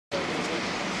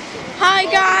Hi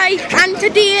guys, and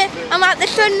today I'm at the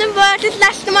Sunderland versus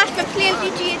Leicester match for playing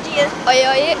the GG.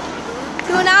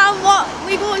 So now what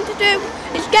we're going to do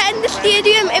is get in the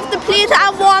stadium. If the players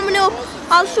are warming up,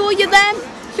 I'll show you them.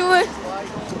 So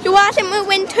I think we'll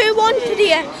win 2-1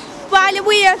 today. By the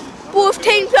way, both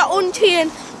teams are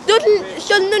unchanged.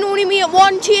 Sunderland only made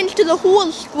one change to the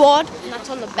whole squad. And that's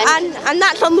on the bench. And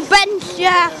that's on the bench,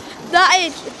 yeah. That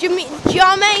is,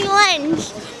 Jermaine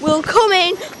Lenz will come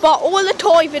in, but all the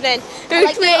Toivonen,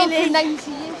 who's really...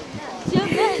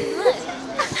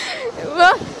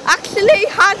 Well, actually,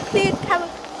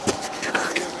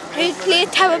 he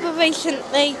played terrible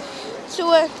recently,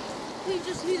 so... We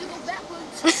just need to go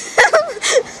backwards.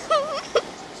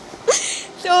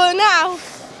 So now,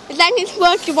 is there any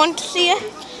words you want to say?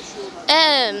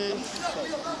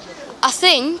 I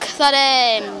think that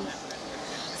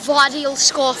Vardy will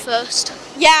score first.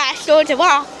 Yeah, so do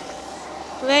I.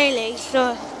 Really,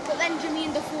 so... But then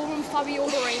Jermaine Defoe and Fabio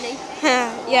Lorraine.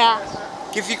 Yeah.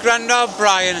 Give your granddad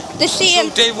Brian. The same.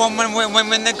 So day one when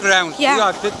win the ground.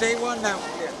 Yeah. The day one now.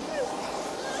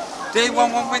 Day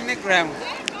one when win the ground.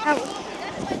 No.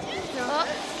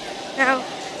 No.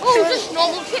 Oh, so just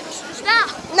normal chips, just that.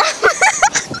 No.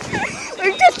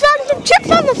 We've just found some chips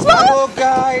on the floor. Hello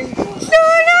guys. So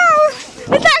now,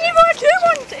 is there any more to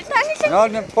want? Is there anything? No,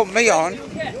 don't put me on.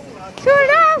 So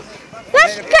now,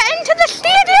 let's get into the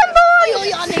stadium,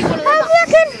 boys. I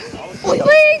reckon we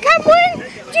can win.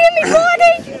 Jamie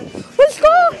Vardy will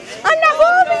score, and I've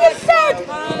already said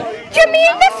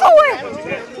Jermaine Defoe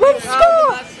will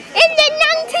score in the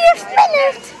 90th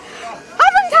minute.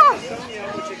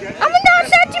 Haven't I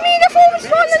said Jermaine Defoe will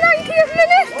score in the 90th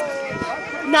minute?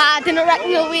 Nah, I didn't reckon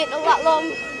you'll wait till that long.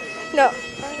 No.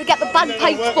 We get the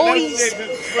bagpipes, boys.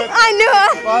 I know.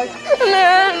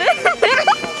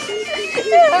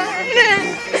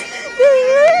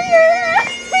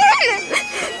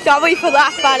 Sorry for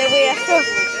that, by the way. So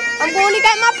I'm going to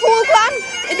get my programme.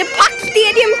 It's a packed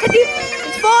stadium today.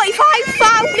 It's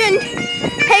 45,000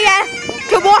 here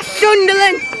to watch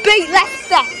Sunderland beat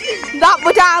Leicester. That's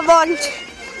what I want.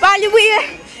 By the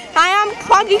way, I am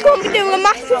probably going to do a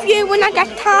match review when I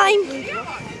get time.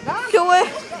 So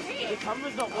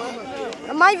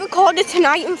I might record it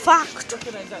tonight, in fact,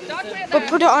 but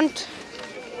put it on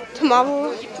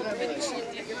tomorrow.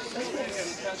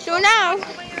 So now,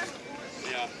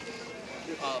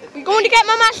 we're going to get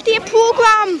my match day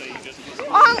programme,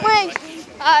 aren't we?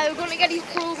 We're going to get his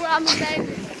programme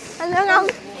and then I'll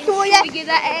show you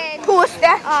the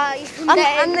poster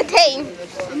and the team.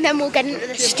 And then we'll get into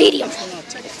the stadium.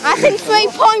 I think 3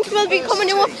 points will be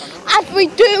coming up, as we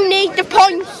do need the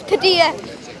points today.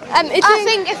 I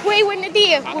think if we win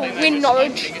today, we'll win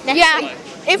Norwich next week.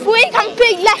 If we can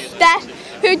beat Leicester,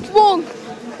 who's won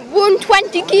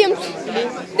 120 games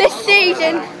this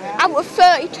season out of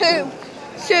 32,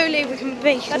 surely we can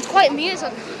beat them. That's quite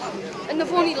amazing. And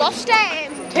they've only lost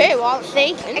 2 all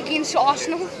season against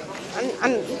Arsenal.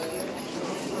 And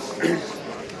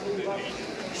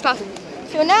Stop.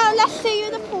 So now let's see who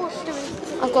the poster is.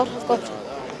 I've got.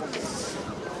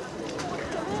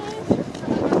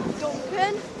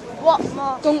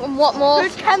 Duncan Watmore.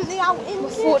 Who's Kempney out in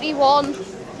 41.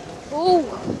 Oh.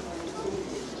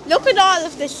 Look at all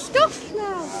of this stuff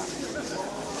now.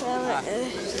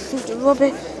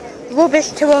 Rubbish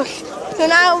to us. So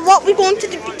now what we're going to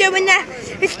be doing there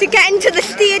is to get into the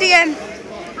stadium.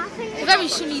 A very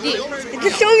sunny day. It's a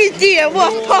sunny day,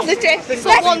 what positive.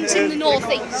 For once in the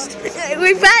northeast.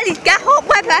 We rarely get hot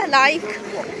weather, like.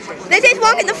 This is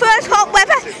one of the first hot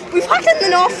weather we've had in the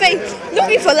northeast.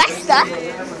 Lucky for Leicester.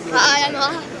 I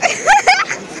know.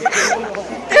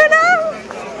 So now,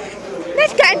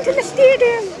 let's get into the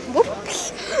stadium.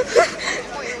 Whoops.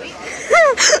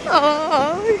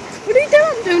 Oh, what are you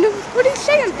doing? What are you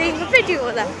saying? I'm doing a video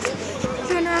of that.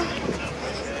 So now,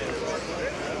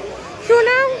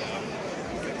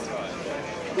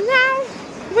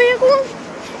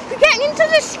 we're getting into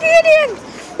the stadium.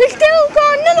 We've still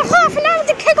got another half an hour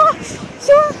to kick off.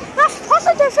 So that's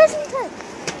positive, isn't it?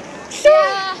 So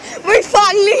we're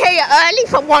finally here early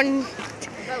for one.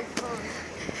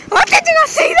 What, did you not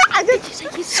see that? Did you say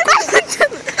his scarf?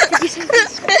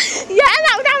 Yeah,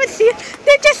 that was it.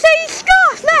 Did you see his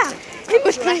scarf there? It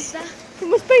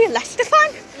must be a Leicester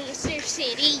fan. Leicester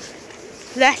City.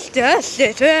 Leicester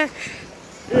City.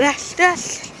 Leicester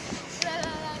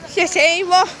City.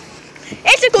 Well,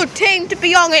 it's a good team, to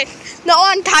be honest. Not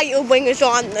on title wingers,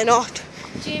 aren't they not?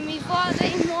 Jamie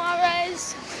Vardy,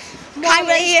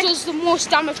 Mahrez does the most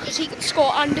damage because he can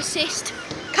score and assist.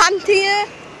 Kanté.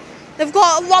 They've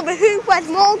got Robert Hugh, Wes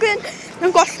Morgan.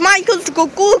 They've got Schmeichel's a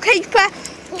good goalkeeper.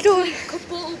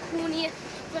 Couple Coney,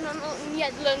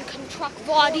 Sunderland can track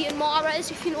Vardy and Mahrez,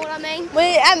 if you know what I mean.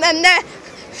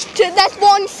 There's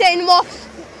one thing what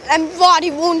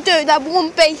Vardy won't do, that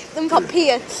won't beat them for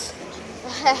Pierce.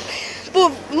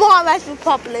 But Mahrez will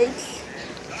probably.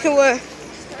 So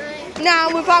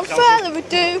now without further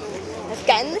ado, let's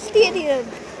get in the stadium.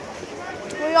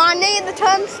 We are near the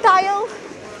turnstile,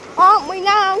 aren't we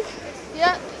now?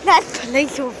 Yeah. There's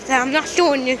police over there, I'm not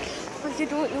showing you, because you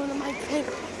don't know that my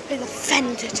feel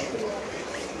offended.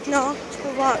 No,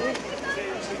 we won't.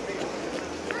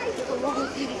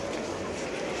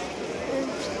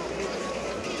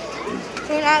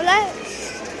 So now let's...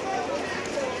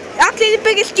 Actually the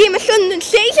biggest game of Sunderland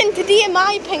season today, in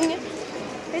my opinion,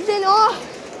 is in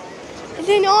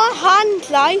our hands,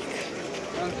 like.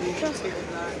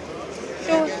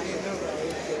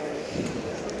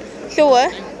 So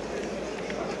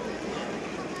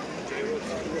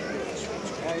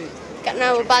getting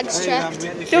our bags checked.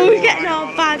 So we're getting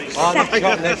our bags checked.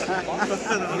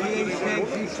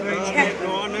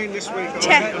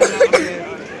 Check.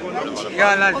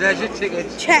 Yeah, lads, there's your ticket.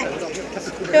 Check.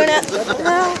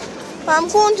 Now, what I'm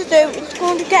going to do is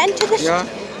going to get into the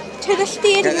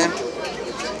stadium.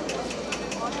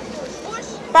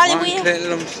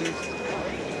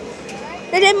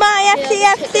 This is my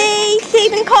FCFC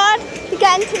Stephen card to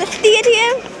get into the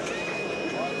stadium.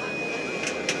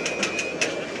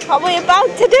 What we're about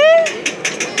to do.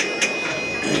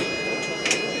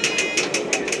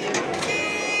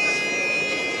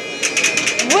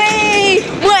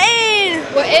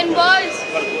 We're in, boys.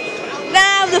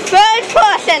 Now the third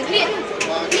person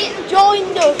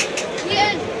joined us.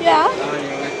 Yeah.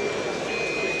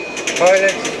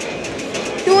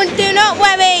 Do not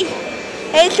worry.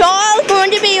 It's all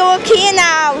going to be okay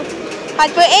now.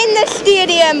 As we're in the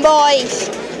stadium, boys.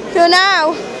 So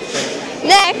now,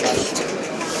 next,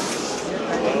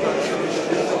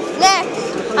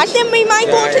 I think we might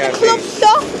go to the club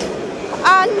stop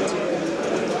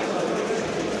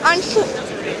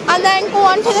and then go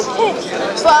on to the pitch,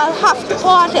 but I'll have to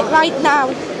pause it right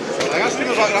now.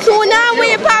 So now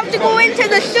we're about to go into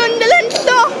the Sunderland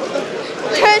stop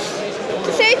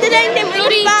to see if there's anything we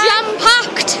can buy.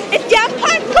 Jam-packed. It's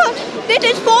jam-packed because this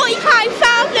is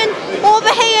 45,000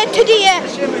 over here today.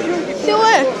 So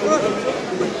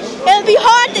it'll be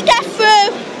hard to get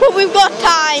through, but we've got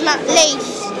time at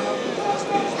least.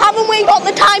 Haven't we got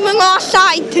the time on our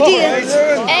side today?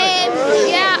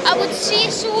 Yeah, I would say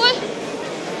so.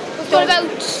 We've got about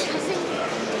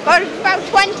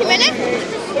 20 minutes.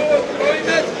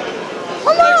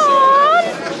 Come on,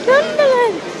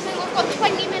 Sunderland. I think we've got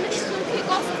 20 minutes to kick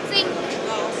off, I think.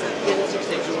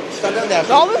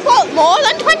 No, we've got more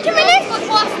than 20 minutes. We've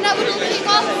got half an hour to kick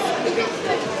off.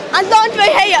 And don't we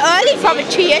here early for a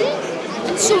change?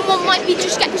 And someone might be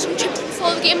just getting some chips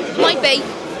before the game. Might be.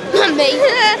 Not me.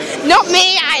 Not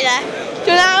me either.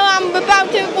 So now I'm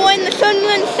about to go in the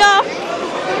Sunderland stop.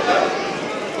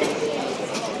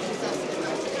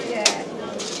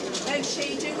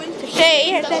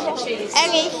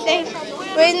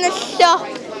 We're in the stop.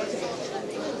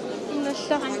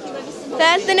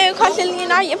 There's the Newcastle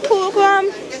United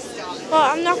programme. But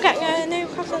I'm not getting a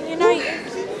Newcastle United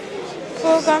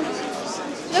programme.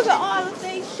 Look at all of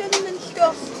these Sunderland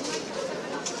stuff.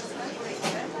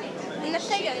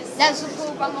 There's the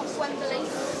programme of Wembley.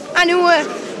 I know it.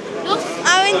 Look,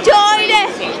 I enjoyed it.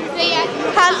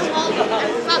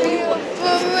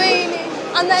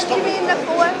 And then you mean the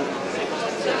four.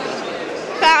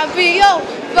 Fabio.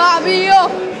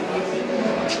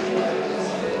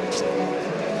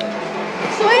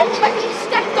 So I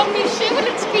stepped on my shoe and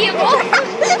it's being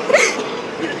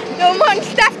No one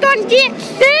stepped on Jake's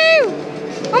shoe.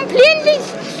 I'm playing this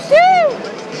shoe.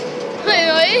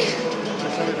 Hey.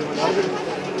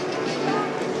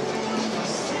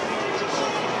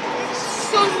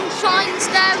 Sun shines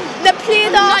down. They played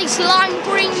on nice lime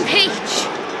green pitch.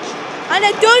 And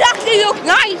it does actually look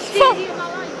nice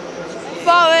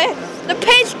for it. The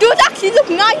pitch does actually look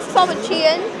nice for a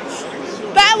change.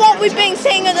 Better what we've been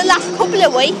seeing in the last couple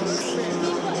of weeks.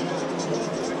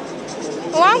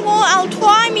 Well, I'll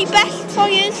try my best for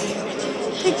you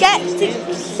to get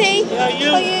to see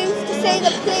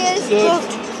the players, but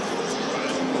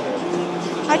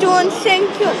I don't think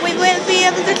we will be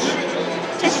able to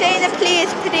see the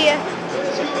players today.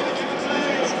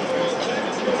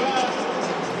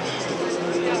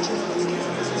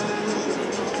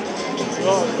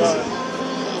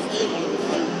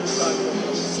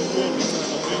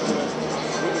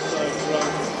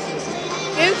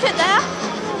 You sit there.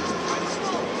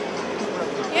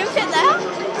 You sit there.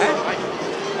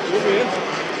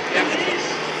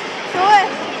 So,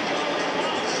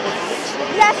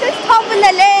 Leicester's top of the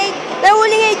league. They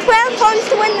only need 12 points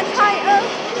the title.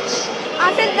 I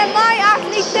think they might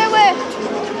actually do it.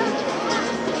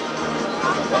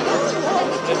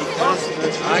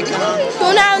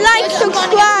 So now like,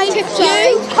 subscribe,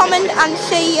 view, comment and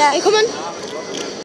see ya. Are you coming?